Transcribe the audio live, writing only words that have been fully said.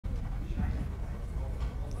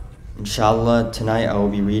Inshallah, tonight I will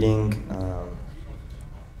be reading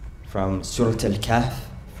from Surah Al-Kahf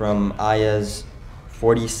from ayahs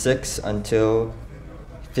 46 until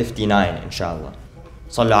 59, inshallah.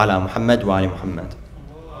 Sallu ala Muhammad wa ali Muhammad.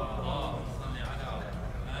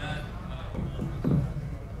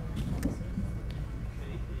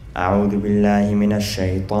 أعوذ بالله من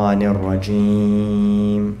الشيطان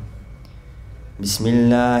الرجيم. بسم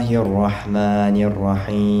الله الرحمن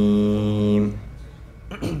الرحيم.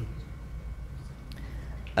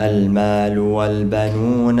 المال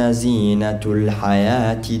والبنون زينة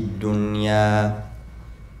الحياة الدنيا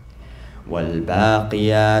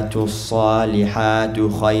والباقيات الصالحات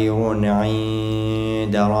خير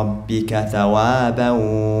عند ربك ثوابا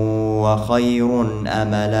وخير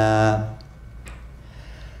أملا.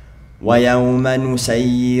 ويوم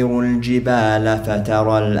نسير الجبال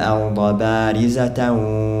فترى الأرض بارزة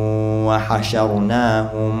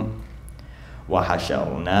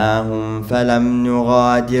وحشرناهم فلم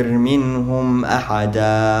نغادر منهم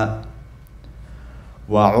أحدا.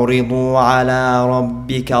 وعرضوا على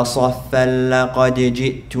ربك صفا لقد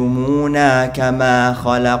جئتمونا كما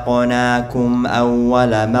خلقناكم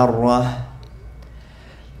أول مرة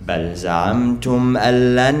بل زعمتم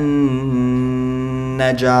أن لن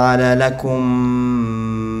نجعل لكم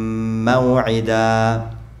موعدا.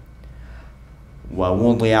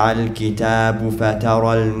 ووضع الكتاب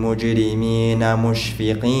فترى المجرمين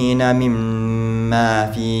مشفقين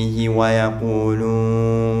مما فيه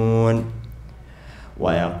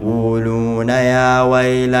ويقولون يا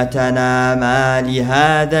ويلتنا ما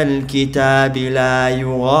لهذا الكتاب لا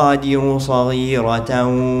يغادر صغيرة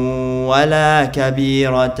ولا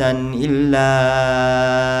كبيرة إلا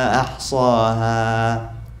أحصاها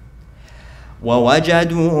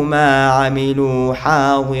ووجدوا ما عملوا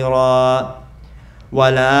حاضرا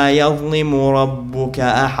ولا يظلم ربك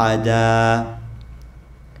أحدا.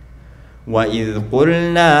 وإذ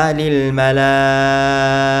قلنا للملائكة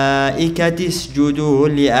اسجدوا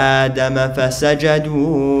لآدم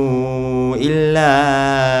فسجدوا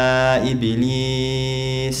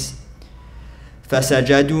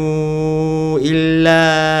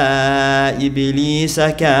إلا إبليس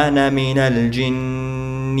كان من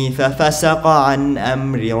الجن ففسق عن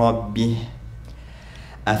أمر ربه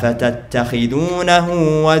أفتتخذونه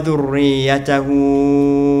وذريته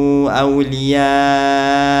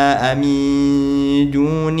أولياء من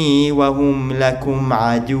دوني وهم لكم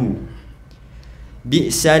عدو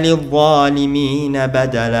بئس للظالمين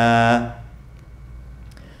بدلا.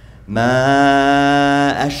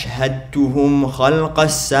 ما أشهدتهم خلق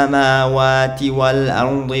السماوات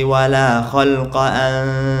والأرض ولا خلق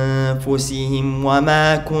أنفسهم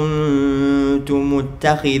وما كنت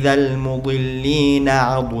متخذ المضلين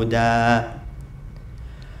عضدا.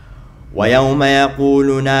 ويوم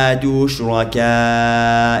يقول نادوا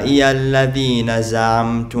شركائي الذين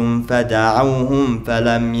زعمتم فدعوهم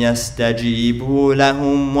فلم يستجيبوا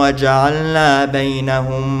لهم وجعلنا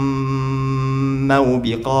بينهم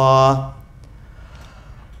موبقا.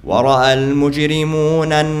 ورأى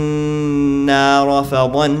المجرمون النار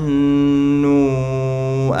فظنوا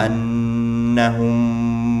أنهم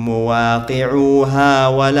مواقعوها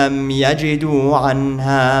ولم يجدوا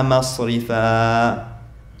عنها مصرفا.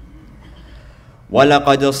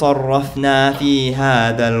 ولقد صرفنا في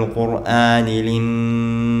هذا القرآن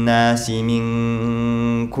للناس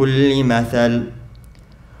من كل مثل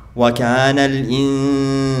وكان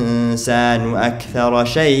الإنسان أكثر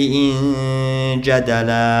شيء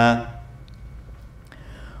جدلا.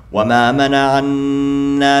 وما منع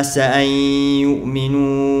الناس أن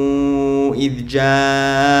يؤمنوا إذ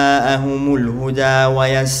جاءهم الهدى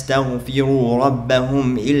ويستغفروا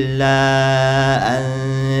ربهم إلا أن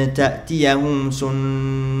تأتيهم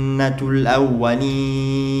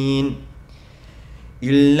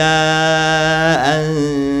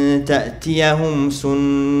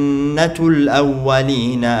سنة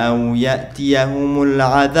الأولين أو يأتيهم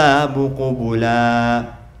العذاب قبلا.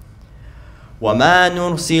 وما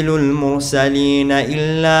نرسل المرسلين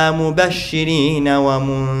إلا مبشرين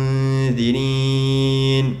ومنذرين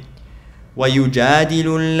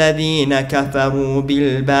ويجادل الذين كفروا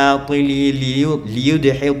بالباطل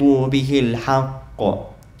ليدحضوا به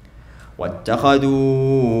الحق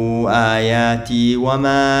واتخذوا آياتي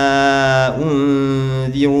وما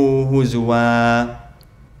أنذروا هزوا.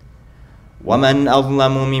 ومن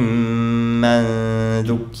أظلم ممن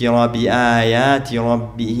ذكر بآيات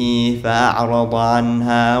ربه فأعرض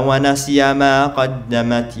عنها ونسي ما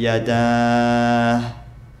قدمت يداه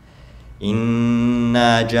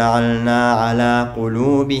إنا جعلنا على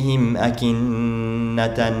قلوبهم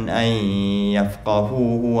أكنة أن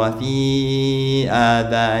يفقهوه وفي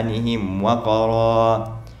آذانهم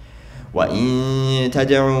وقرا وإن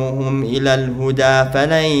تدعوهم إلى الهدى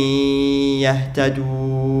فلن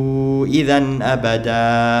يهتدوا إذا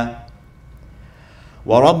أبدا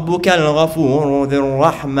وربك الغفور ذو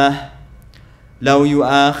الرحمة لو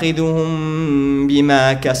يؤاخذهم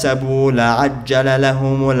بما كسبوا لعجل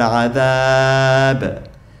لهم العذاب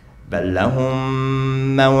بل لهم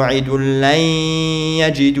موعد لن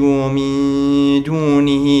يجدوا من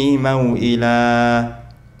دونه موئلا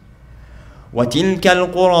وتلك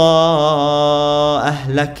القرى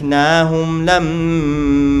أهلكناهم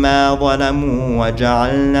لما ظلموا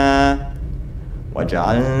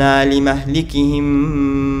وجعلنا لمهلكهم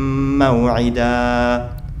موعدا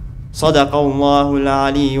صدق الله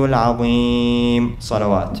العلي العظيم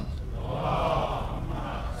صلوات.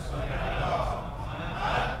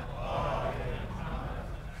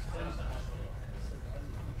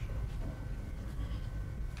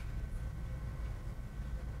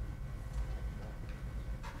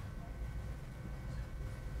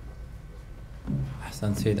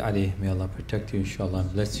 Ahsan Sayyid Ali, may Allah protect you inshallah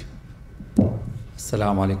and bless you.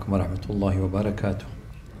 Assalamu alaikum wa rahmatullahi wa barakatuh.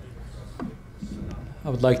 I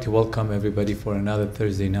would like to welcome everybody for another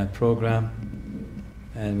Thursday night program,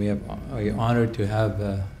 and we are honored to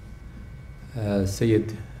have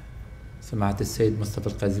Sayyid Samaat Sayyid Moustafa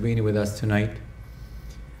Al-Qazwini with us tonight.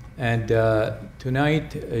 And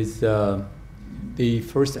tonight is the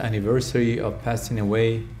first anniversary of passing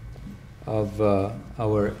away of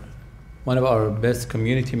one of our best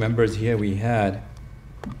community members here we had,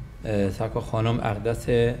 Sako Khanum Aqdas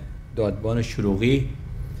Dadban Shurugi,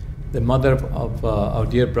 the mother of our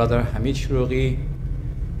dear brother Hamid Shurugi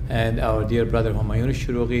and our dear brother Humayun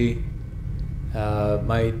Shurugi.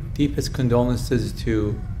 My deepest condolences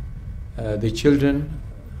to the children,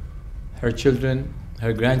 her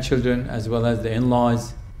grandchildren, as well as the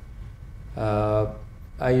in-laws.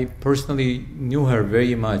 I personally knew her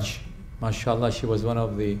very much. MashaAllah, she was one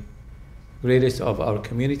of the greatest of our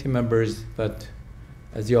community members, but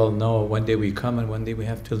as you all know, one day we come and one day we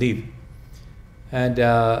have to leave. And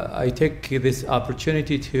I take this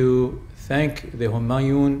opportunity to thank the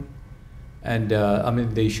Humayun and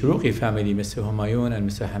the Shuruqi family, Mr. Humayun and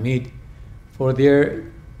Mr. Hamid, for their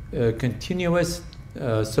continuous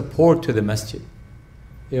support to the masjid.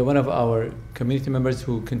 They're one of our community members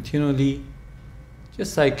who continually,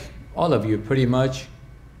 just like all of you pretty much,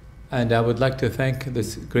 and I would like to thank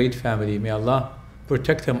this great family. May Allah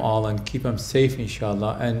protect them all and keep them safe,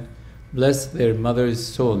 inshallah, and bless their mother's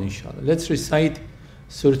soul, inshallah. Let's recite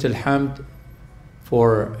Surah Al-Hamd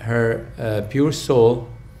for her pure soul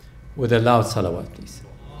with a loud salawat, please.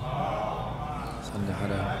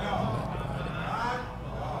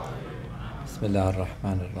 Bismillah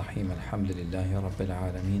ar-Rahman ar-Rahim. Alhamdulillahi Rabbil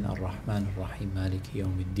Alameen. Ar-Rahman ar-Rahim. Maliki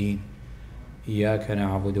yawmiddin. إياك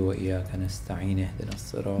نعبد وإياك نستعين اهدنا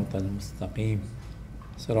الصراط المستقيم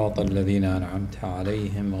صراط الذين أنعمت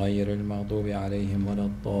عليهم غير المغضوب عليهم ولا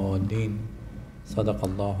الضالين صدق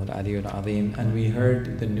الله العلي العظيم. And we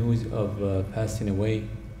heard the news of passing away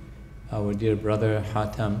our dear brother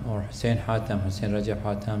Hatam, or Hussein Rajab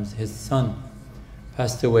Hatam's, his son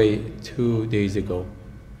passed away 2 days ago.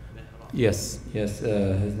 Yes, his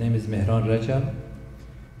name is Mehran Rajab.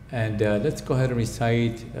 And let's go ahead and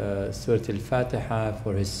recite Surah Al-Fatiha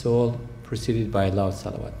for his soul, preceded by a loud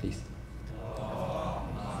salawat, please.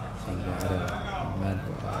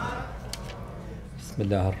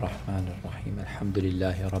 Bismillah ar-Rahman ar-Rahim.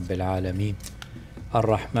 Alhamdulillahi Rabbil Alameen.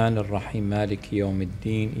 Ar-Rahman ar-Rahim. Maliki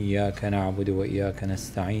yawmiddin. Iyaka na'budu wa iyaka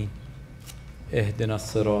nasta'een. اهدنا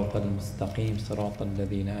الصراط المستقيم صراط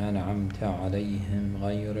الذين أنعمت عليهم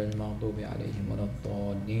غير المغضوب عليهم ولا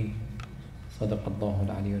الضالين صدق الله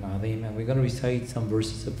العلي العظيم. And we're going to recite some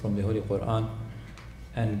verses from the Holy Quran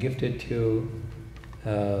and gift it to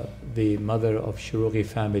the mother of Shuruqi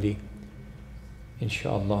family,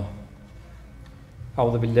 inshallah.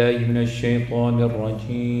 أعوذ بالله من الشيطان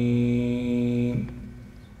الرجيم.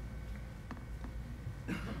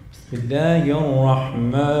 بسم الله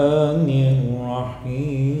الرحمن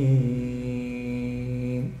الرحيم.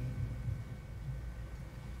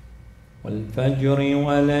 والفجر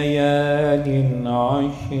وليال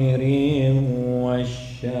عشر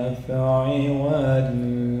والشفع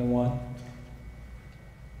والوتر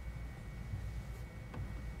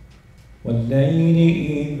والليل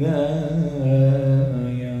إذا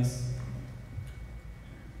يسر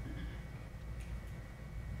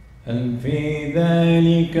هل في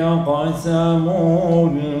ذلك قسم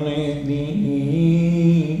لذي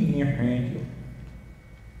حجر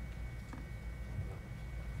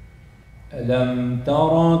ألم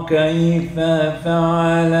تر كيف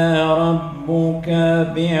فعل ربك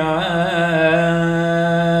بعاد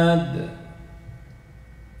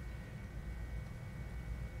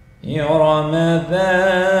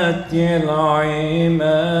وذات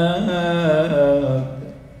العماد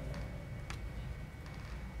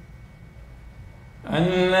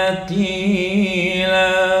التي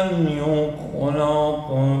لم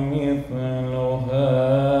يخلق مثلها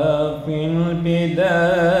في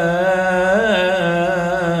البلاد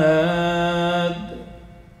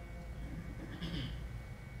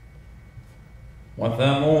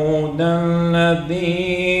وثمود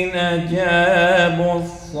الذين جابوا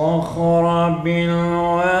الصخر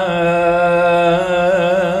بالواد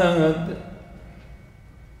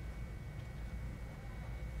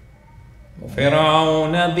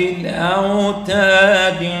وفرعون ذي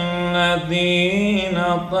الأوتاد الذين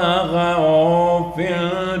طغوا في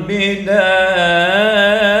البلاد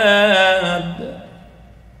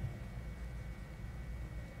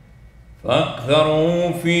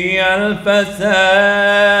فأكثروا فيها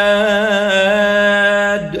الفساد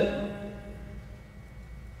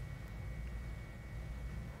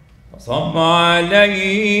فصب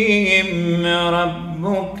عليهم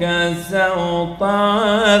ربك سوط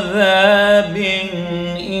عذاب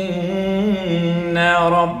إن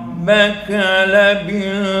ربك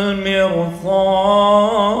لبالمرصاد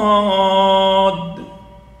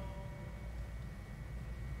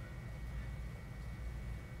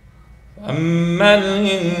أما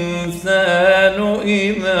الإنسان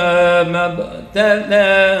إذا ما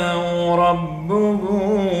ابتلاه ربه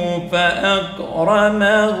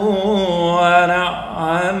فأكرمه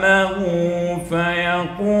ونعمه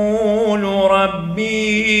فيقول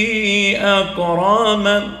ربي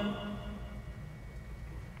أكرمن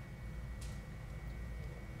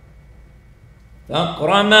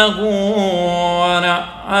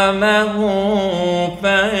ونعمه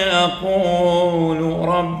فيقول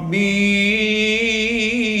ربي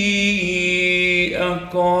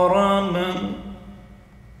أكرمن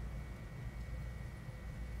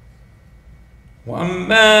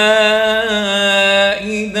وأما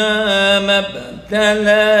إذا ما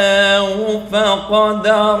ابتلاه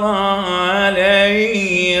فقدر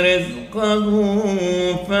عليه رزقه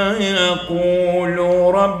فيقول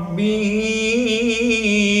ربي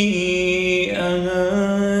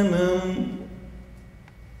أهانن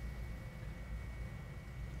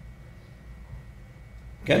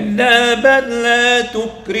كلا بل لا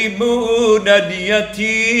تكرمون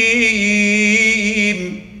اليتيم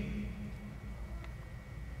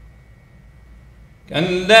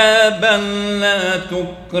كلا بل لا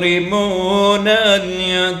تكرمون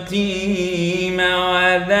اليتيم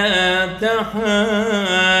ولا تحاضون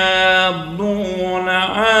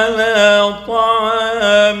على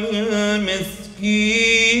طعام المسكين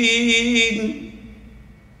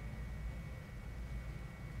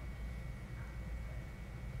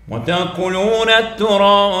وتأكلون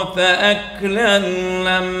التراث أكلا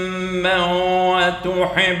لما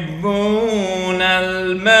وتحبون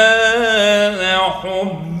المال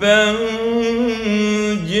حبا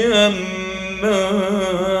جما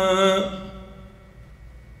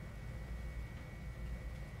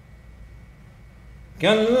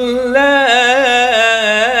كلا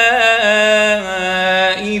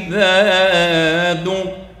إذا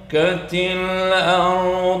دكت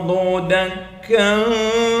الأرض دكا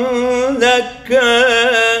دكا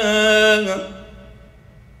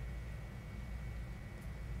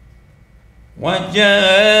وجاء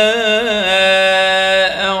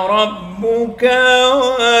ربك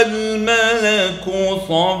والملك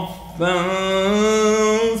صفا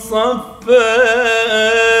صفا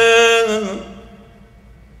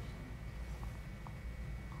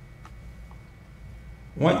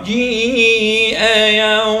وجيء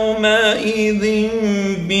يومئذ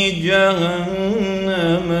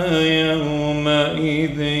بجهنم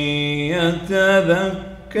يومئذ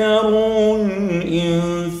يتذكر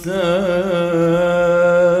الإنسان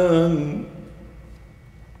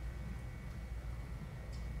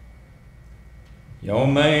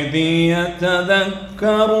يومئذ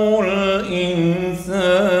يتذكر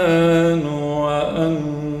الإنسان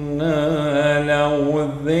وأنى له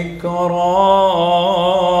الذكرى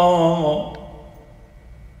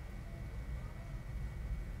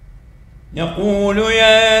يقول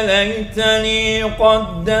يا ليتني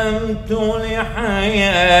قدمت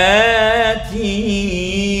لحياتي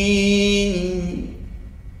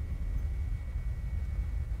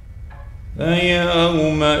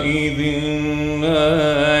فيومئذ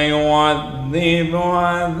لا يعذب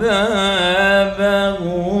عذابه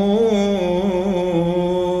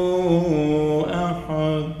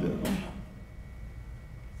أحد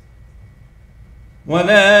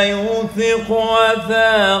ولا يوثق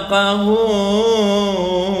وثاقه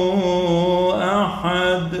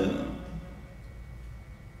أحد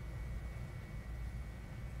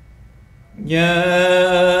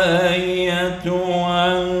يا أيتها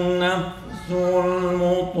النفس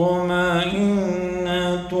المطمئنة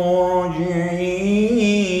ارجعي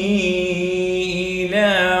إلى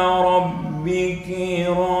ربك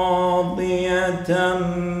راضية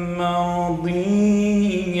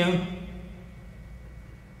مرضية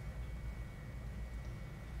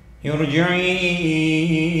ارجعي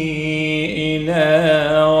إلى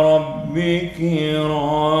ربك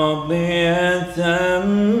راضية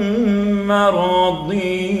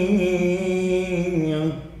مرضية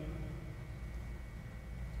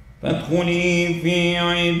فادخلي في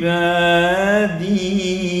عبادي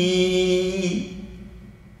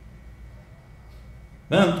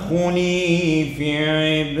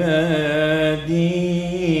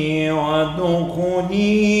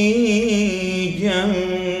وادخلي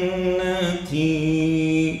جنتي.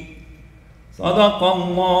 صدق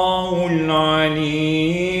الله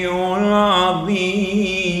العلي العظيم.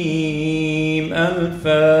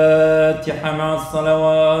 الفاتحة مع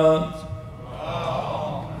الصلوات.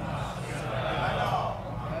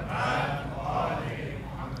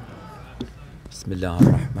 بسم الله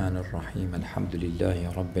الرحمن الرحيم. الحمد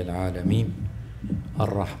لله رب العالمين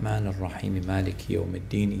الرحمن الرحيم مالك يوم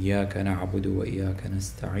الدين. إياك نعبد وإياك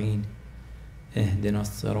نستعين. اهدنا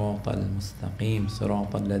الصراط المستقيم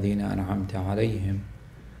صراط الذين أنعمت عليهم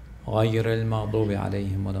غير المغضوب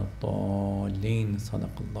عليهم ولا الضالين.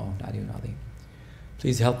 صدق الله العلي العظيم.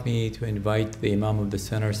 Please help me to invite the Imam of the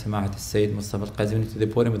Center, Samahat Sayyid Moustafa Al-Qazwini, to the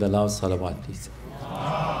podium with a loud salawat, please.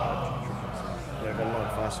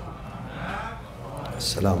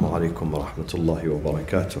 Assalamu alaikum wa rahmatullahi wa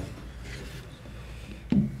barakatuh.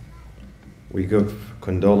 We give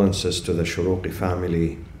condolences to the Shuruqi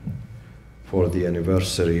family for the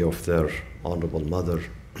anniversary of their honorable mother,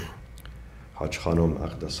 Haj Khanum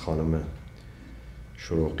Aqdas Khanum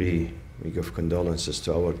Shuruqi. We give condolences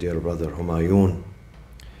to our dear brother Humayun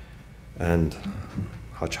and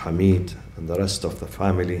Haj Hamid and the rest of the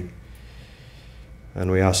family. And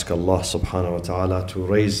we ask Allah subhanahu wa ta'ala to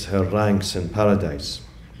raise her ranks in paradise.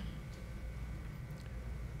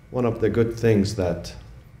 One of the good things that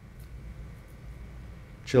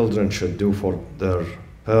children should do for their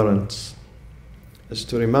parents is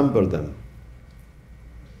to remember them.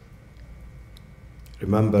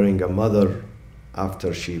 Remembering a mother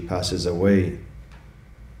after she passes away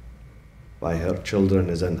by her children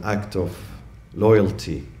is an act of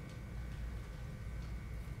loyalty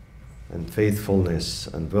and faithfulness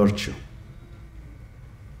and virtue.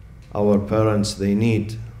 Our parents, they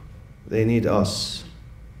need us.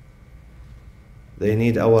 They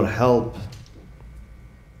need our help,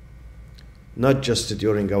 not just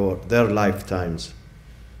during their lifetimes,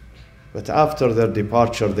 but after their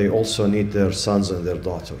departure, they also need their sons and their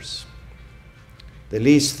daughters. The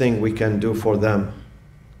least thing we can do for them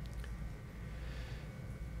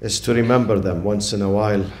is to remember them once in a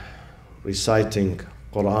while, reciting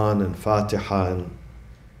Quran and Fatiha and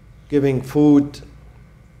giving food,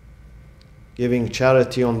 giving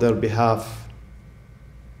charity on their behalf.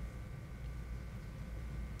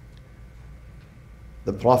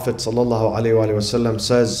 The Prophet ﷺ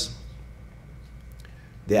says,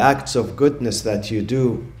 the acts of goodness that you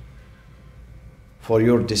do for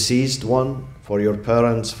your deceased one, for your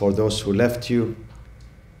parents, for those who left you,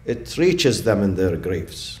 it reaches them in their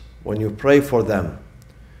graves. When you pray for them,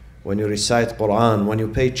 when you recite Quran, when you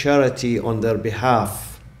pay charity on their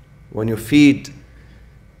behalf, when you feed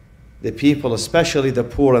the people, especially the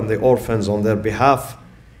poor and the orphans on their behalf,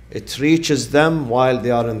 it reaches them while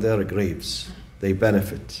they are in their graves. They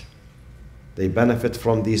benefit. They benefit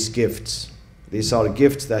from these gifts. These are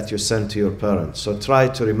gifts that you send to your parents. So try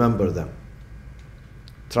to remember them.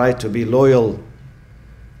 Try to be loyal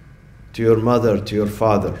to your mother, to your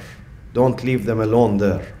father. Don't leave them alone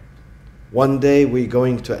there. One day we're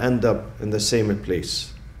going to end up in the same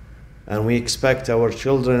place. And we expect our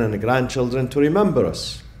children and grandchildren to remember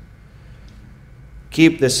us.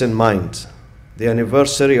 Keep this in mind. The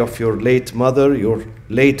anniversary of your late mother, your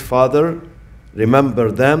late father, remember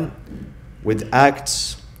them with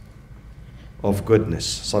acts of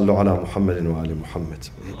goodness. Sallu ala Muhammadin wa ali Muhammad.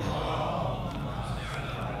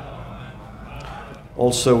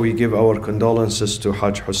 Also, we give our condolences to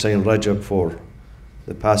Haj Hussein Rajab for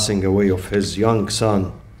the passing away of his young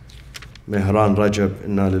son, Mehran Rajab.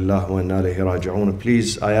 Inna lillahi wa inna ilayhi raji'un.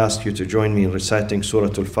 Please, I ask you to join me in reciting Surah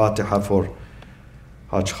Al-Fatiha for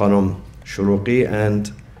Haj Khanum Shuruqi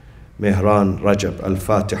and Mehran Rajab.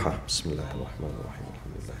 Al-Fatiha. Bismillah ar-Rahman ar-Rahim.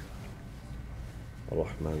 Alhamdulillah.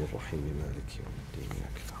 Ar-Rahman ar-Rahim. Maliki yawm al-Din.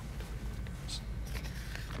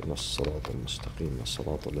 اهدنا الصراط المستقيم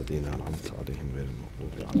صراط الذين أنعمت عليهم غير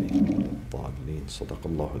المغضوب عليهم ولا الضالين صدق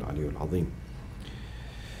الله العلي العظيم.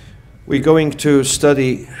 We're going to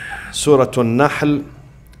study Surah An-Nahl,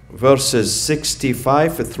 verses 65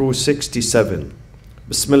 through 67.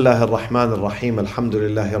 بسم الله الرحمن الرحيم الحمد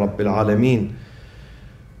لله رب العالمين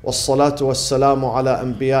والصلاة والسلام على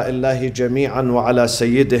أنبياء الله جميعا وعلى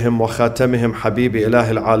سيدهم وخاتمهم حبيب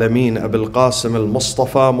إله العالمين أبي القاسم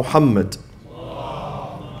المصطفى محمد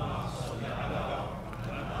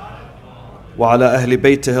وعلى أهل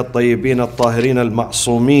بيته الطيبين الطاهرين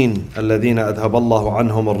المعصومين الذين أذهب الله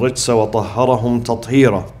عنهم الرجس وطهرهم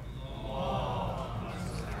تطهيرا.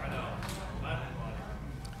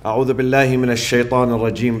 أعوذ بالله من الشيطان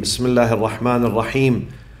الرجيم. بسم الله الرحمن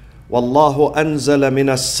الرحيم. والله أنزل من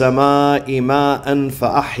السماء ماء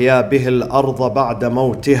فأحيا به الأرض بعد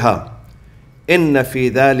موتها إن في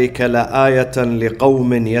ذلك لآية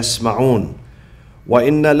لقوم يسمعون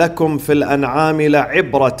وإن لكم في الأنعام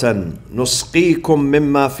لعبرة نسقيكم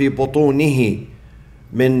مما في بطونه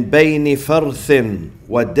من بين فرث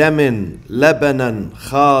ودم لبنا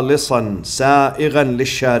خالصا سائغا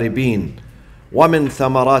للشاربين ومن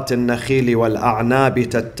ثمرات النخيل والأعناب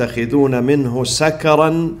تتخذون منه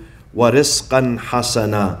سكرا ورزقا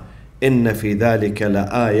حسنا إن في ذلك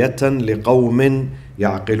لآية لقوم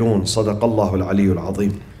يعقلون. صدق الله العلي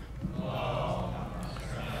العظيم.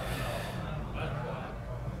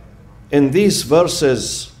 In these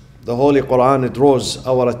verses, the Holy Quran draws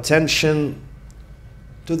our attention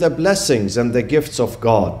to the blessings and the gifts of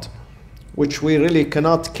God, which we really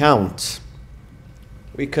cannot count.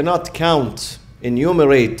 We cannot count,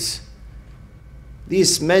 enumerate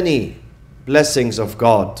these many blessings of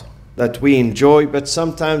God that we enjoy, but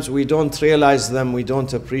sometimes we don't realize them, we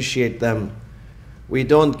don't appreciate them, we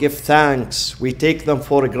don't give thanks, we take them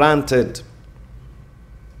for granted.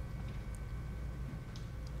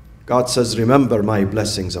 God says, remember my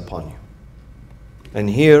blessings upon you. And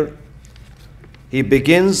here, He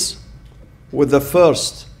begins with the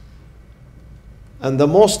first and the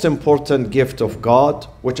most important gift of God,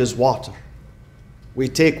 which is water. We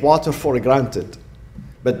take water for granted.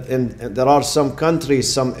 But there are some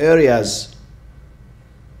countries, some areas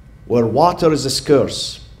where water is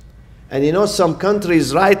scarce. And you know, some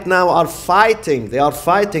countries right now are fighting. They are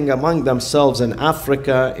fighting among themselves in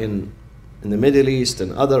Africa, in the Middle East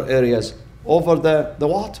and other areas over the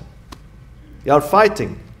water. They are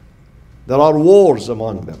fighting. There are wars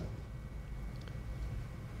among them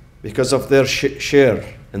because of their share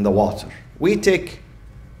in the water. We take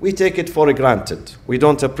it for granted. We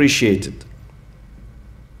don't appreciate it.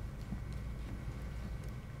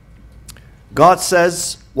 God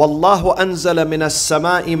says, وَاللَّهُ أَنزَلَ مِنَ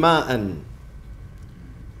السَّمَاءِ مَاءً.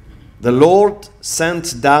 The Lord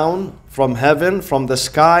sent down from heaven, from the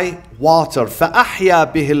sky, water.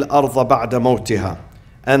 فَأَحْيَا بِهِ الْأَرْضَ بَعْدَ مَوْتِهَا.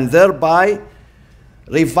 And thereby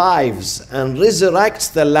revives and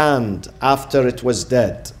resurrects the land after it was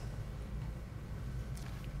dead.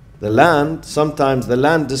 The land, sometimes the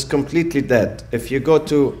land is completely dead. If you go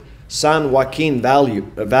to San Joaquin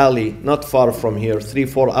Valley, not far from here,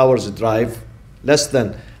 3-4 hours drive, less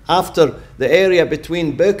than, after the area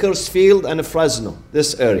between Bakersfield and Fresno,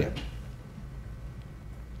 this area.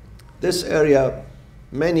 This area,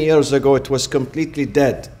 many years ago, it was completely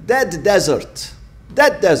dead. Dead desert.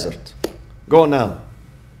 Dead desert. Go now.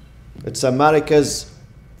 It's America's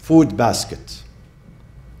food basket.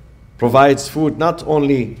 Provides food not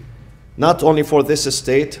only for this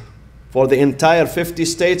state, for the entire 50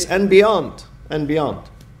 states and beyond, and beyond.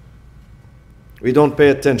 We don't pay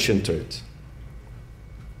attention to it.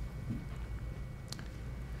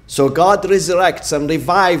 So God resurrects and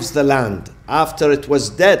revives the land after it was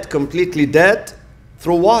dead, completely dead,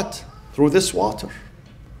 through what? Through this water,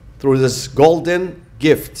 through this golden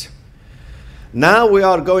gift. Now we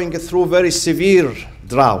are going through very severe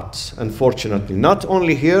drought, unfortunately, not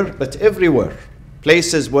only here, but everywhere.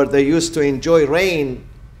 Places where they used to enjoy rain,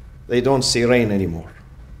 they don't see rain anymore.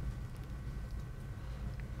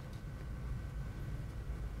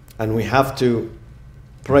 And we have to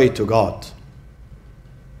pray to God.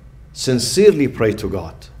 Sincerely pray to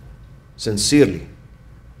God. Sincerely.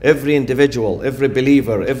 Every individual, every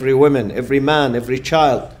believer, every woman, every man, every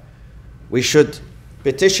child, we should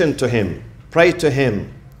petition to Him, pray to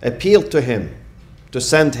Him, appeal to Him to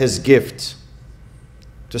send His gift,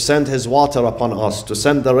 to send His water upon us, to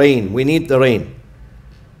send the rain. We need the rain.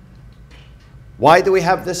 Why do we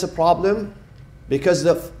have this problem? Because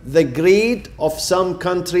of the greed of some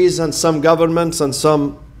countries and some governments and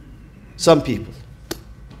some people.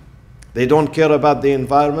 They don't care about the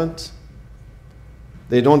environment.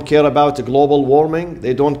 They don't care about global warming.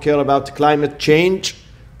 They don't care about climate change.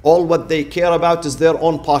 All what they care about is their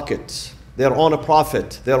own pocket, their own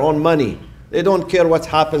profit, their own money. They don't care what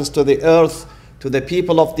happens to the earth, to the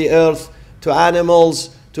people of the earth, to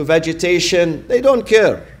animals, to vegetation. They don't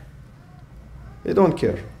care. They don't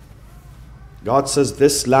care. God says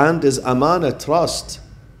this land is amana, trust.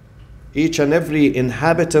 Each and every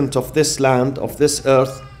inhabitant of this land, of this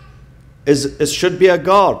earth, should be a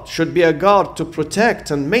guard to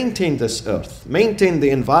protect and maintain this earth, maintain the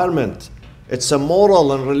environment. It's a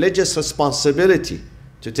moral and religious responsibility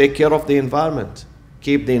to take care of the environment,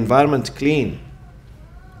 keep the environment clean.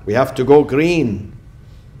 We have to go green.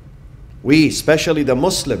 We, especially the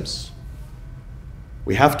Muslims,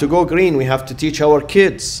 we have to go green. We have to teach our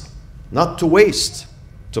kids not to waste,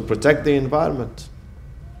 to protect the environment.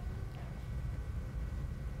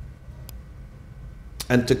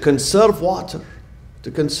 And to conserve water,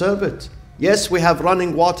 to conserve it. Yes, we have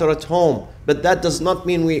running water at home, but that does not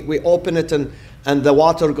mean we open it and the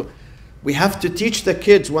water we have to teach the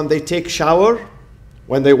kids when they take shower,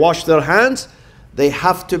 when they wash their hands, they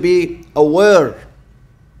have to be aware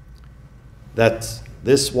that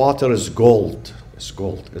this water is gold. It's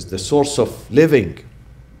gold. It's the source of living.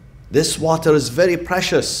 This water is very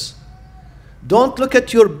precious. Don't look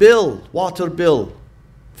at your bill, water bill.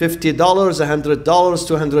 $50, $100,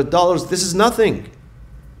 $200. This is nothing.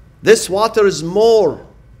 This water is more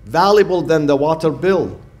valuable than the water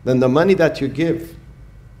bill, than the money that you give.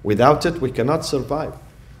 Without it, we cannot survive.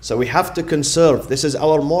 So we have to conserve. This is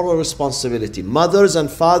our moral responsibility. Mothers and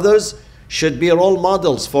fathers should be role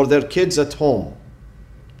models for their kids at home,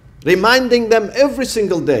 reminding them every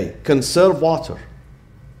single day, conserve water.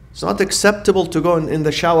 It's not acceptable to go in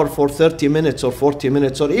the shower for 30 minutes or 40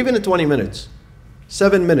 minutes or even 20 minutes,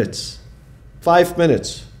 7 minutes, 5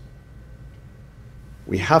 minutes.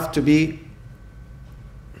 We have to be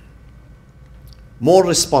more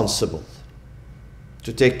responsible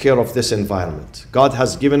to take care of this environment. God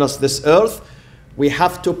has given us this earth. We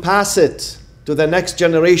have to pass it to the next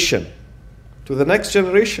generation. To the next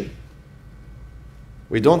generation.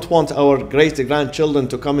 We don't want our great-grandchildren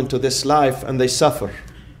to come into this life and they suffer.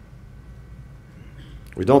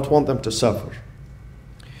 We don't want them to suffer.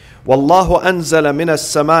 وَاللَّهُ أَنزَلَ مِنَ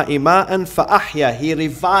السَّمَاءِ مَاءً فَأَحْيَا. He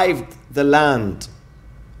revived the land.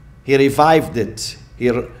 He revived it.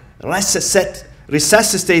 He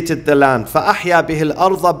resuscitated the land. فَأَحْيَا بِهِ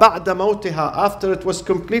الْأَرْضَ بَعْدَ مَوْتِهَا. After it was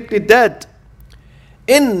completely dead.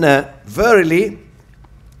 إِنَّ verily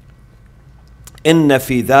إِنَّ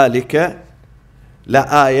فِي ذَلِكَ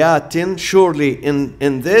لَآيَاتٍ. Surely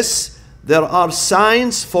in this there are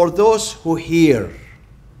signs for those who hear.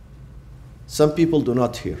 Some people do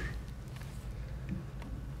not hear.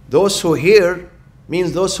 Those who hear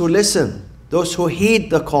means those who listen, those who heed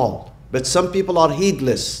the call. But some people are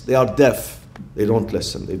heedless. They are deaf. They don't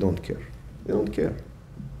listen. They don't care. They don't care.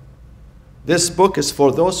 This book is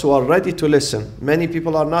for those who are ready to listen. Many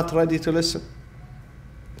people are not ready to listen.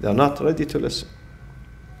 They are not ready to listen.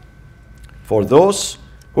 For those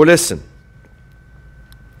who listen.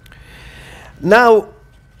 Now,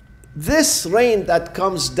 this rain that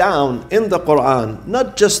comes down in the Quran,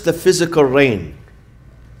 not just the physical rain,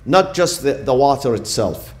 not just the water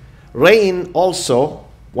itself. Rain also,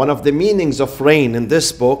 one of the meanings of rain in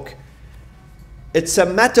this book, it's a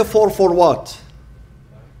metaphor for what?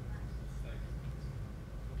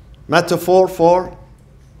 Metaphor for,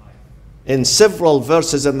 in several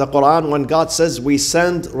verses in the Quran, when God says we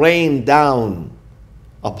send rain down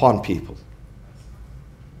upon people.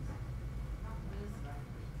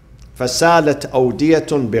 فَسَالَتْ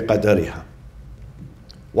أَوْدِيَةٌ بِقَدَرِهَا.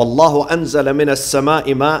 وَاللَّهُ أَنزَلَ مِنَ السَّمَاءِ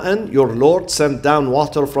مَاءً. Your Lord sent down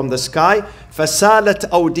water from the sky. فَسَالَتْ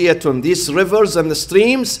أَوْدِيَةٌ. These rivers and the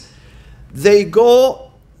streams, they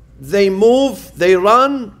go, they move, they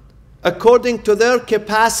run according to their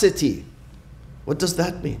capacity. What does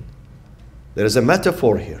that mean? There is a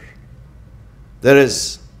metaphor here. There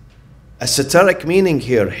is a satiric meaning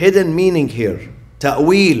here, hidden meaning here.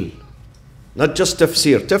 Ta'wil. Not just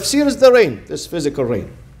tafsir. Tafsir is the rain, this physical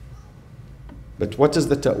rain. But what is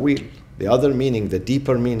the ta'wil? The other meaning, the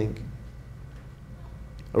deeper meaning.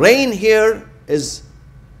 Rain here is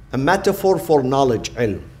a metaphor for knowledge,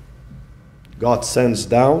 ilm. God sends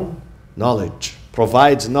down knowledge,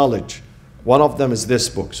 provides knowledge. One of them is this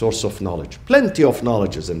book, source of knowledge. Plenty of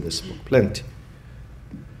knowledge is in this book, plenty.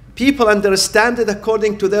 People understand it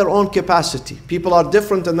according to their own capacity. People are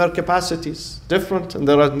different in their capacities, different in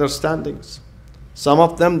their understandings. Some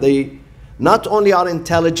of them, they not only are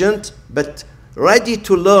intelligent, but ready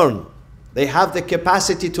to learn. They have the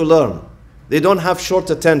capacity to learn. They don't have short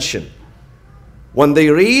attention. When they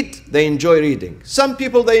read, they enjoy reading. Some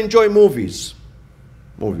people, they enjoy movies.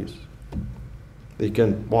 Movies. They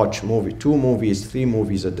can watch movie, 2 movies, 3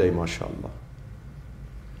 movies a day, mashallah.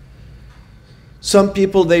 Some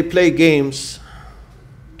people, they play games,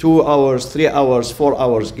 2 hours, 3 hours, 4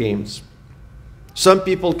 hours games. Some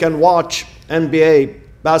people can watch NBA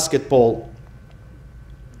basketball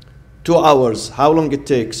 2 hours. How long it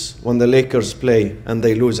takes when the Lakers play and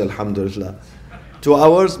they lose, alhamdulillah? 2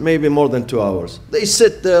 hours, maybe more than 2 hours. They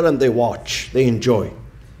sit there and they watch, they enjoy.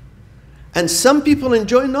 And some people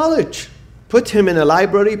enjoy knowledge. Put him in a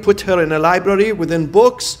library, put her in a library within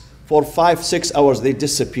books for 5, 6 hours, they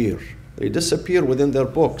disappear. They disappear within their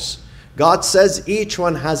books. God says each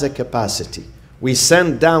one has a capacity. We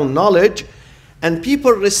send down knowledge and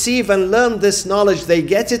people receive and learn this knowledge. They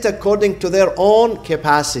get it according to their own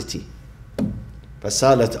capacity.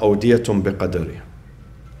 فَسَالَتْ أَوْدِيَةٌ بِقَدْرِهَا.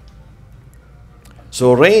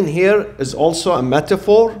 So rain here is also a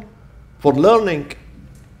metaphor for learning.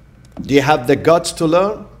 Do you have the guts to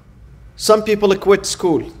learn? Some people quit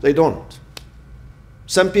school, they don't.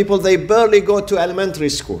 Some people, they barely go to elementary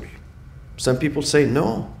school. Some people say,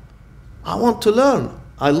 no, I want to learn.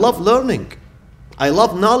 I love learning. I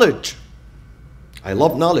love knowledge. I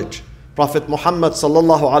love knowledge. Prophet Muhammad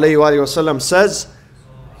sallallahu alayhi wa sallam says,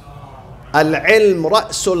 Al-ilm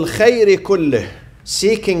ra'sul khayri kullih.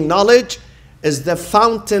 Seeking knowledge is the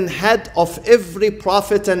fountainhead of every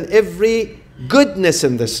prophet and every goodness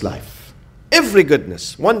in this life. Every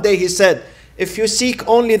goodness. One day he said, if you seek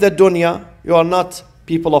only the dunya, you are not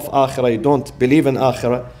people of akhirah, you don't believe in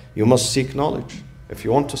akhirah, you must seek knowledge. If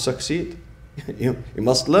you want to succeed, you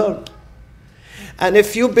must learn. And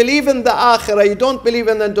if you believe in the akhirah, you don't believe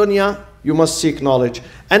in the dunya, you must seek knowledge.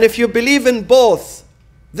 And if you believe in both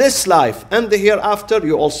this life and the hereafter,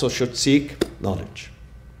 you also should seek knowledge.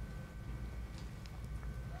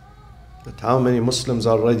 But how many Muslims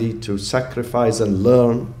are ready to sacrifice and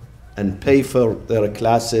learn and pay for their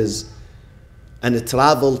classes and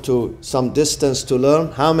travel to some distance to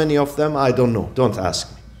learn? How many of them? I don't know. Don't ask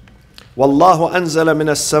me. وَاللَّهُ أَنزَلَ مِنَ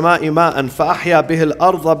السَّمَاءِ مَاءً فَأَحْيَا بِهِ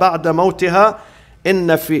الْأَرْضَ بَعْدَ مَوْتِهَا إِنَّ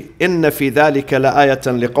فِي ذَلِكَ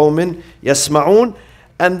لَآيَةً لِقَوْمٍ يَسْمَعُونَ.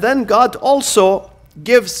 And then God also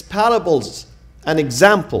gives parables, an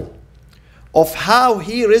example of how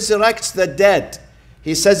He resurrects the dead.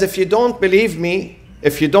 He says, if you don't believe me,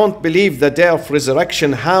 if you don't believe the day of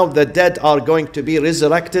resurrection, how the dead are going to be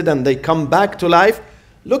resurrected and they come back to life,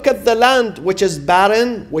 look at the land which is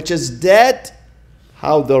barren, which is dead,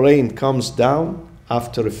 how the rain comes down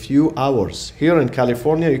after a few hours. Here in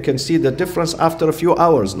California, you can see the difference after a few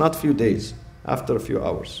hours, not few days, after a few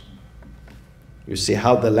hours. You see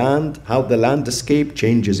how the landscape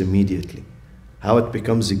changes immediately, how it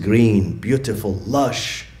becomes green, beautiful,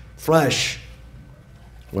 lush, fresh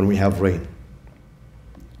when we have rain.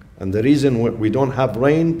 And the reason we don't have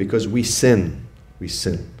rain, because we sin. We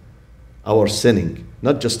sin. Our sinning,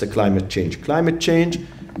 not just the climate change. Climate change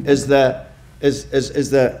is the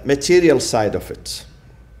material side of it.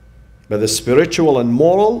 But the spiritual and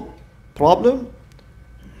moral problem,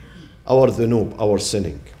 our dhunub, our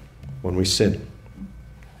sinning, when we sin.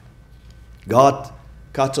 God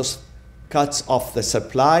cuts off the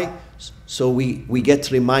supply, so we get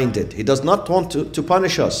reminded. He does not want to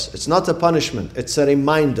punish us. It's not a punishment, it's a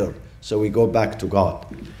reminder. So we go back to God.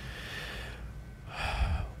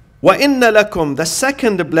 وَإِنَّ لَكُمْ, the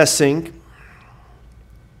second blessing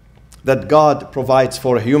that God provides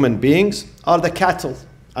for human beings are the cattle,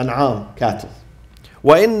 an'am, cattle.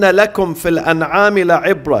 وَإِنَّ لَكُمْ فِي الْأَنْعَامِ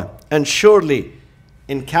لَعِبْرَةً. And surely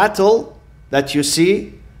in cattle that you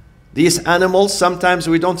see, these animals, sometimes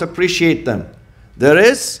we don't appreciate them. There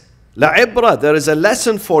is لَعِبْرَةً, there is a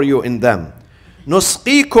lesson for you in them.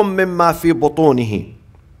 نُسْقِيكُم مِّمَّا فِي بُطُونِهِ.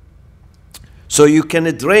 So you can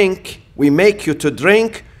drink, we make you to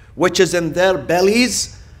drink, which is in their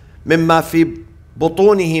bellies, مِمَّا فِي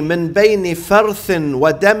بُطُونِهِ مِنْ بَيْنِ فَرْثٍ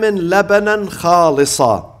وَدَمٍ لَبَنًا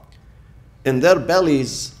خَالِصًا. In their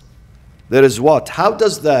bellies, there is what? How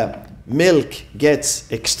does the milk get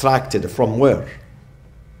extracted? From where?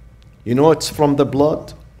 You know, it's from the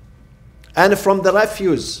blood and from the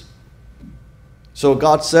refuse. So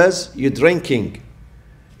God says, you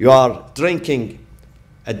are drinking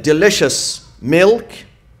a delicious milk,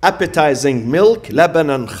 appetizing milk,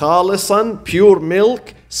 labanan khalisan, pure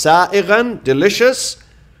milk, sa'igan, delicious,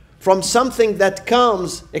 from something that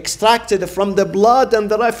comes extracted from the blood and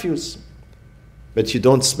the refuse. But you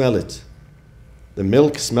don't smell it. The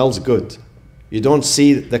milk smells good. You don't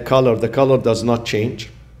see the color does not change.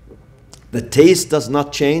 The taste does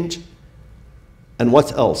not change. And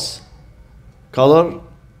what else? Color,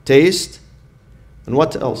 taste, and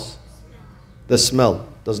what else? The smell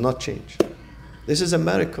does not change. This is a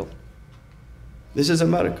miracle. This is a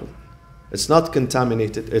miracle. It's not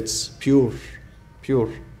contaminated, it's pure,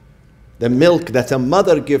 pure. The milk that a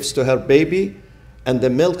mother gives to her baby and the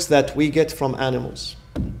milks that we get from animals.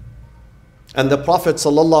 And the Prophet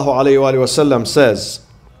ﷺ says,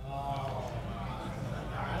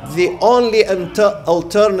 the only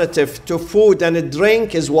alternative to food and a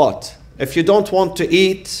drink is what? If you don't want to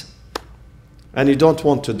eat and you don't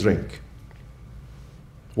want to drink,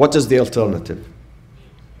 what is the alternative?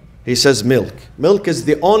 He says milk. Milk is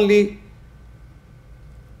the only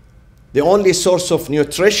source of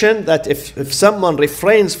nutrition that if someone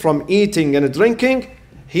refrains from eating and drinking,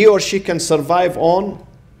 he or she can survive on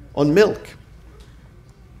milk.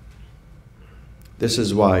 This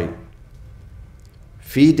is why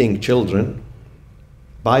feeding children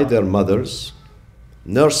by their mothers,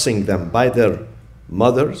 nursing them by their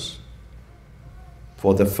mothers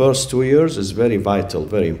for the first 2 years is very vital,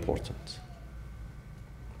 very important.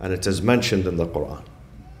 And it is mentioned in the Quran.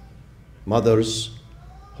 Mothers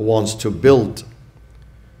who wants to build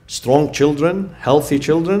strong children, healthy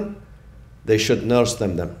children, they should nurse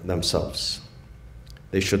them themselves.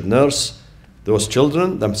 They should nurse those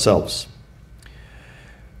children themselves.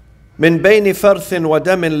 من بين فرث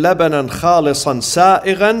ودم لبنا خالصا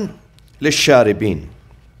سائغا للشاربين.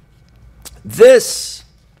 This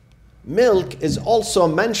milk is also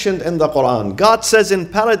mentioned in the Quran. God says in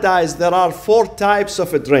paradise there are 4 types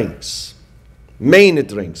of drinks, main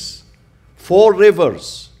drinks, 4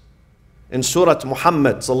 rivers. In Surah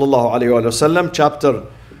Muhammad sallallahu alayhi wa sallam, chapter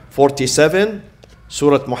 47,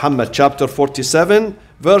 Surah Muhammad chapter 47,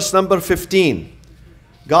 verse number 15.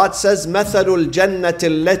 God says, مَثَلُ الْجَنَّةِ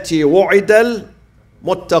الَّتِي وُعِدَ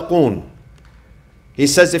الْمُتَّقُونَ. He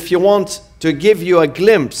says, if you want to give you a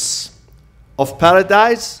glimpse of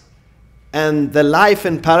paradise and the life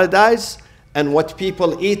in paradise and what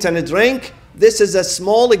people eat and drink, this is a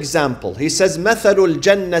small example. He says, مَثَلُ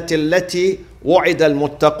الْجَنَّةِ الَّتِي وُعِدَ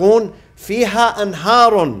الْمُتَّقُونَ فِيهَا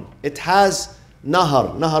أَنْهَارٌ. It has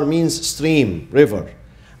nahar. Nahar means stream, river.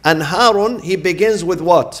 Anharun, he begins with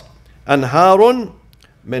what? Anharun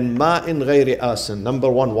min ma'in ghayri asin. Number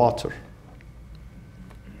 1, water.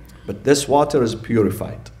 But this water is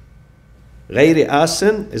purified. Ghayri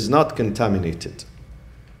asin is not contaminated.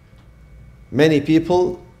 Many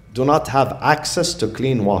people do not have access to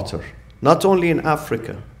clean water. Not only in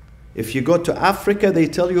Africa. If you go to Africa, they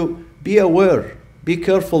tell you, be aware, be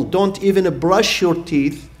careful, don't even brush your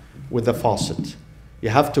teeth with a faucet. You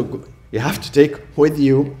have to take with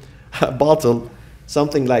you a bottle,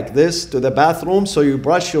 something like this, to the bathroom so you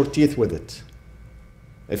brush your teeth with it.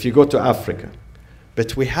 If you go to Africa.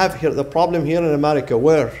 But we have here, the problem here in America,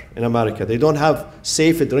 where in America? They don't have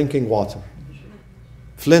safe drinking water.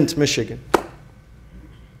 Flint, Michigan.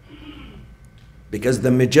 Because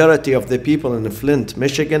the majority of the people in Flint,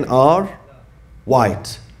 Michigan are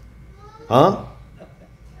white. Huh?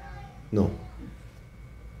 No.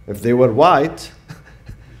 If they were white,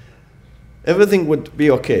 everything would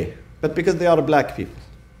be okay. But because they are black people,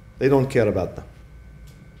 they don't care about them.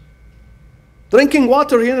 Drinking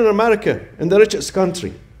water here in America, in the richest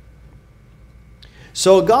country.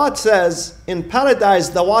 So God says, in paradise,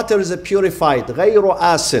 the water is purified. غَيْرُ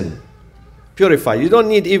آسٍ. Purified. You don't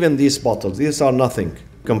need even these bottles. These are nothing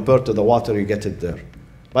compared to the water you get it there.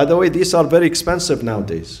 By the way, these are very expensive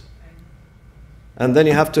nowadays. And then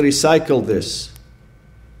you have to recycle this.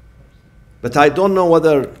 But I don't know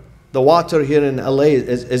whether the water here in LA,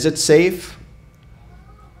 is it safe?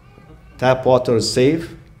 Tap water is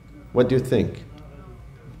safe? What do you think?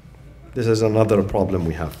 This is another problem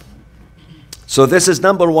we have. So this is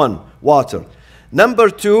number 1, water. Number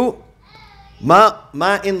 2, ماء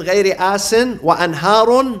غير آسن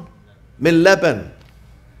وأنهار من لبن.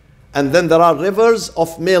 And then there are rivers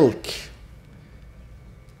of milk.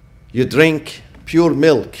 You drink pure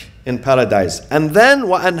milk in paradise. And then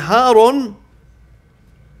وأنهار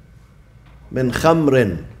من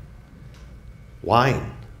خمر.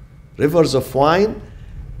 Wine. Rivers of wine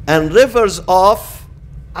and rivers of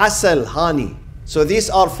asal, honey. So these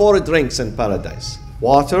are 4 drinks in paradise.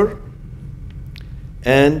 Water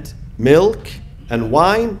and milk and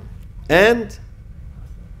wine and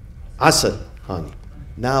asal, honey.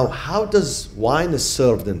 Now, how does wine is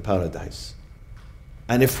served in paradise?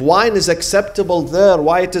 And if wine is acceptable there,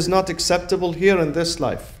 why it is not acceptable here in this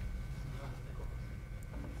life?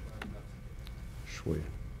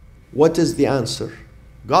 What is the answer?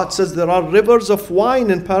 God says there are rivers of wine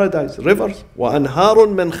in paradise. Rivers. وَأَنْهَارٌ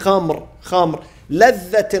مِّنْ خَمْرٍ خَمْرٍ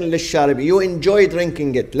لَذَّةٍ لِلشَّارِبِ. You enjoy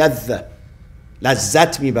drinking it. لَذَّة.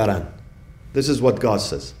 لَذَّت مِبَرَانٍ. This is what God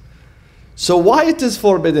says. So why it is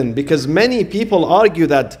forbidden? Because many people argue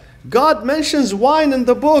that God mentions wine in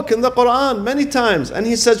the book, in the Quran, many times. And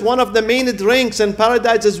He says one of the main drinks in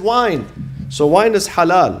paradise is wine. So wine is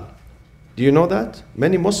halal. Do you know that?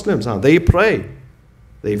 Many Muslims, they pray,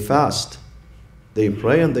 they fast. They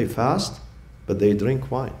pray and they fast, but they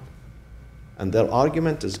drink wine. And their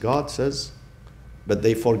argument is God says, but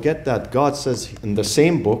they forget that God says in the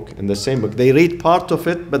same book, they read part of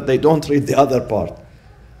it, but they don't read the other part.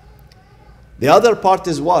 The other part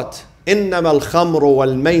is what? إنما الخمر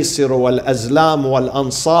والميسر والأزلام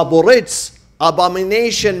والأنصاب رجس,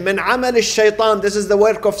 abomination من عمل الشيطان. This is the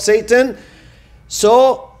work of Satan.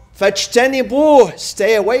 So فاجتنبوه,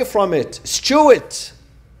 stay away from it, stew it,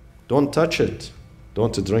 don't touch it,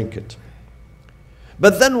 don't drink it.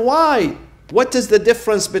 But then why? What is the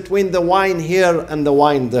difference between the wine here and the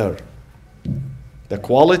wine there? The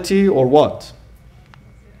quality or what?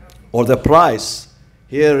 Or the price?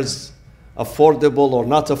 Here is affordable or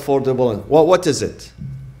not affordable. What is it?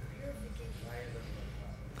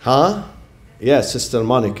 Huh? Yes, Sister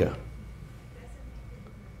Monica.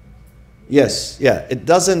 Yes, yeah. It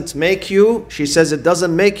doesn't make you, she says it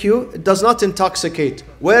doesn't make you, it does not intoxicate.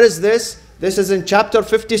 Where is this? This is in chapter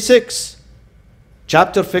 56.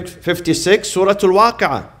 Chapter 56, Surah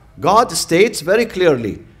Al-Waqi'ah. God states very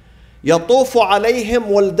clearly, يَطُوفُ عَلَيْهِمْ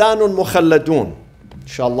وَلْدَانٌ مُخَلَّدُونَ.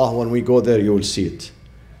 Inshallah, when we go there, you will see it.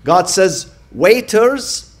 God says,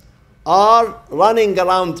 waiters are running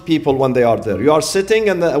around people when they are there. You are sitting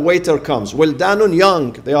and the waiter comes. Wildanun,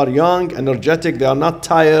 young. They are young, energetic. They are not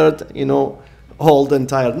tired, old and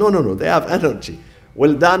tired. No. They have energy.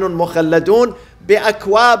 Wildanun mukhalladun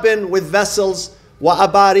bi'akwabin, with vessels, wa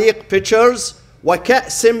abariq, pitchers, wa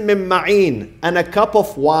ka'sim min ma'in, and a cup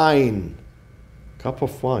of wine. Cup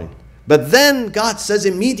of wine. But then God says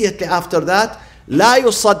immediately after that, لا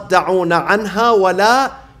يصدعون عنها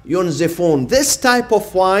ولا ينزفون. This type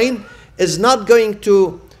of wine is not going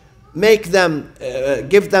to make them,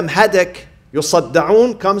 give them headache.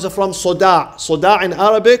 يصدعون comes from صداع. صداع in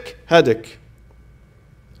Arabic, headache.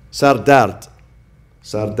 سردارد.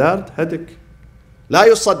 سردارد, headache.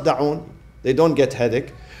 لا يصدعون, they don't get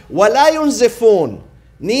headache. ولا ينزفون,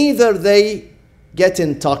 neither they get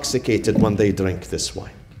intoxicated when they drink this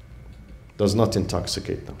wine. Does not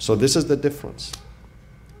intoxicate them. So this is the difference.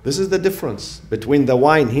 This is the difference between the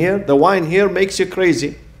wine here. The wine here makes you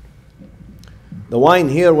crazy. The wine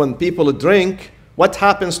here, when people drink, what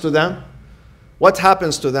happens to them? What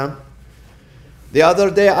happens to them? The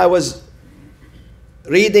other day I was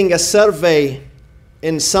reading a survey.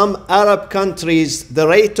 In some Arab countries, the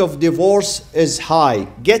rate of divorce is high,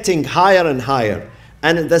 getting higher and higher.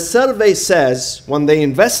 And the survey says, when they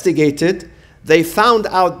investigated, they found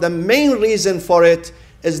out the main reason for it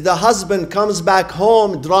is the husband comes back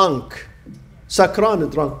home drunk,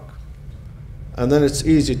 sakran, drunk. And then it's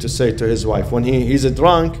easy to say to his wife, when he's a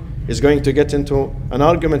drunk, he's going to get into an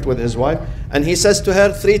argument with his wife, and he says to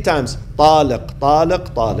her 3 times, طالق,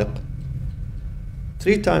 طالق, طالق.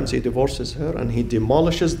 3 times he divorces her and he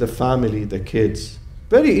demolishes the family, the kids.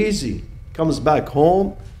 Very easy. Comes back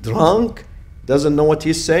home, drunk, doesn't know what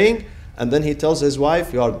he's saying, and then he tells his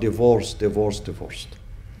wife, you are divorced, divorced, divorced.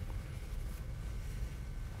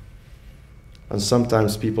 And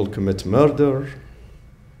sometimes people commit murder,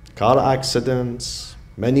 car accidents,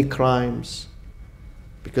 many crimes,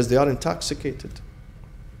 because they are intoxicated.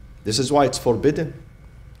 This is why it's forbidden.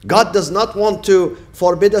 God does not want to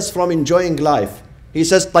forbid us from enjoying life. He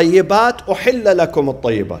says, طَيِّبَاتْ أُحِلَّ لَكُمُ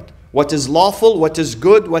الطَّيِّبَاتِ. What is lawful, what is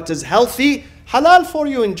good, what is healthy, halal for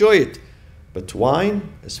you, enjoy it. But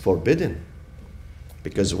wine is forbidden,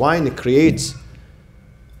 because wine creates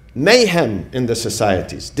mayhem in the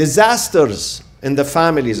societies, disasters in the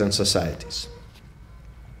families and societies.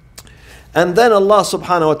 And then Allah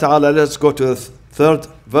subhanahu wa ta'ala, let's go to the 3rd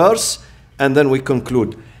verse, and then we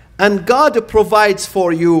conclude. And God provides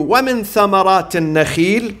for you وَمِن ثَمَرَاتِ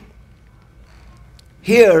النَّخِيلِ.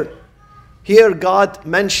 Here God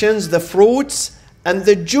mentions the fruits and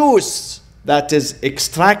the juice that is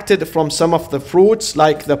extracted from some of the fruits,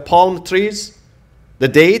 like the palm trees, the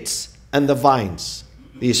dates, and the vines.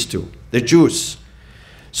 These two, the juice.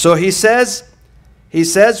 So he says,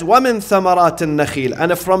 وَمِن ثَمَرَاتِ النَّخِيلِ,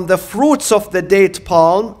 and from the fruits of the date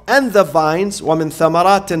palm and the vines, وَمِن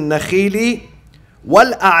ثَمَرَاتِ النَّخِيلِ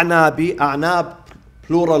وَالْأَعْنَابِ. أعناب,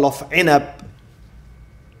 plural of inab.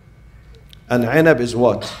 And inab is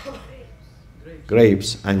what?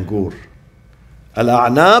 Grapes, angur.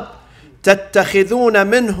 Al-a'nab, تَتَّخِذُونَ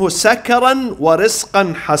مِنْهُ سَكَرًا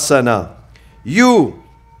وَرِزْقًا حَسَنًا. You,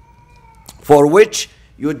 for which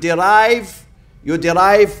you derive,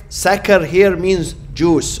 sakar here means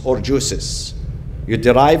juice or juices. You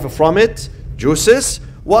derive from it juices,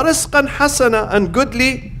 وَرِزْقًا حَسَنًا, and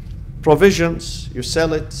goodly provisions, you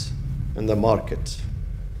sell it in the market.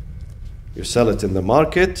 You sell it in the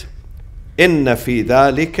market. إِنَّ فِي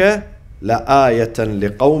ذَلِكَ لَآيَةً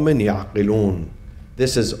لِقَوْمٍ يَعْقِلُونَ.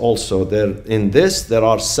 This is also there. In this, there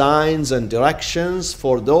are signs and directions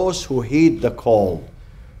for those who heed the call,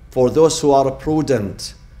 for those who are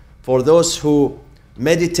prudent, for those who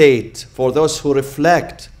meditate, for those who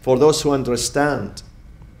reflect, for those who understand.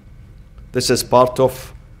 This is part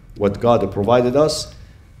of what God provided us.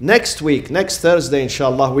 Next week, next Thursday,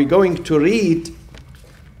 inshallah, we're going to read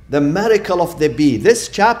the miracle of the bee. This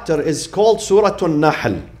chapter is called Surah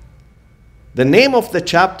An-Nahl. The name of the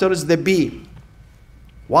chapter is the bee.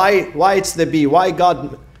 Why it's the bee? Why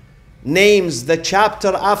God names the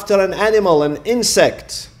chapter after an animal, an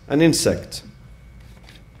insect? An insect.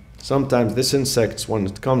 Sometimes this insect, when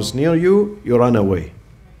it comes near you, you run away.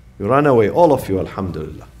 You run away, all of you,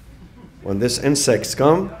 alhamdulillah. When this insects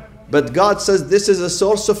come, but God says this is a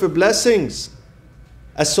source of blessings,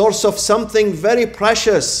 a source of something very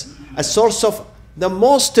precious, a source of the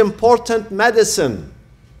most important medicine,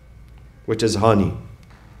 which is honey.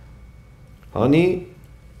 Honey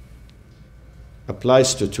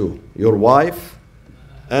applies to two, your wife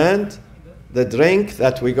and the drink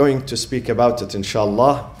that we're going to speak about it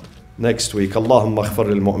inshallah next week. Allahumma aghfir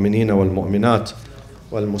lil mu'minina wal mu'minat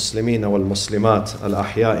wal muslimina wal muslimat al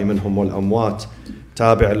ahya'i minhum wal amwat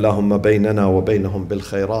tabi' Allahumma baynana wa baynahum bil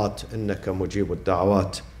khayrat innaka mujibud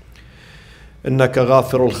da'awat إنك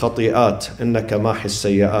غافر الخطيئات إنك ماحي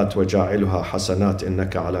السيئات وجاعلها حسنات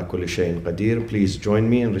إنك على كل شيء قدير. Please join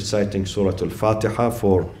me in reciting Surah Al-Fatiha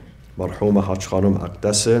for مرحومة حج خانم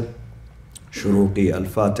أقدسة شروقي.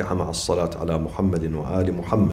 الفاتحة مع الصلاة على محمد وآل محمد.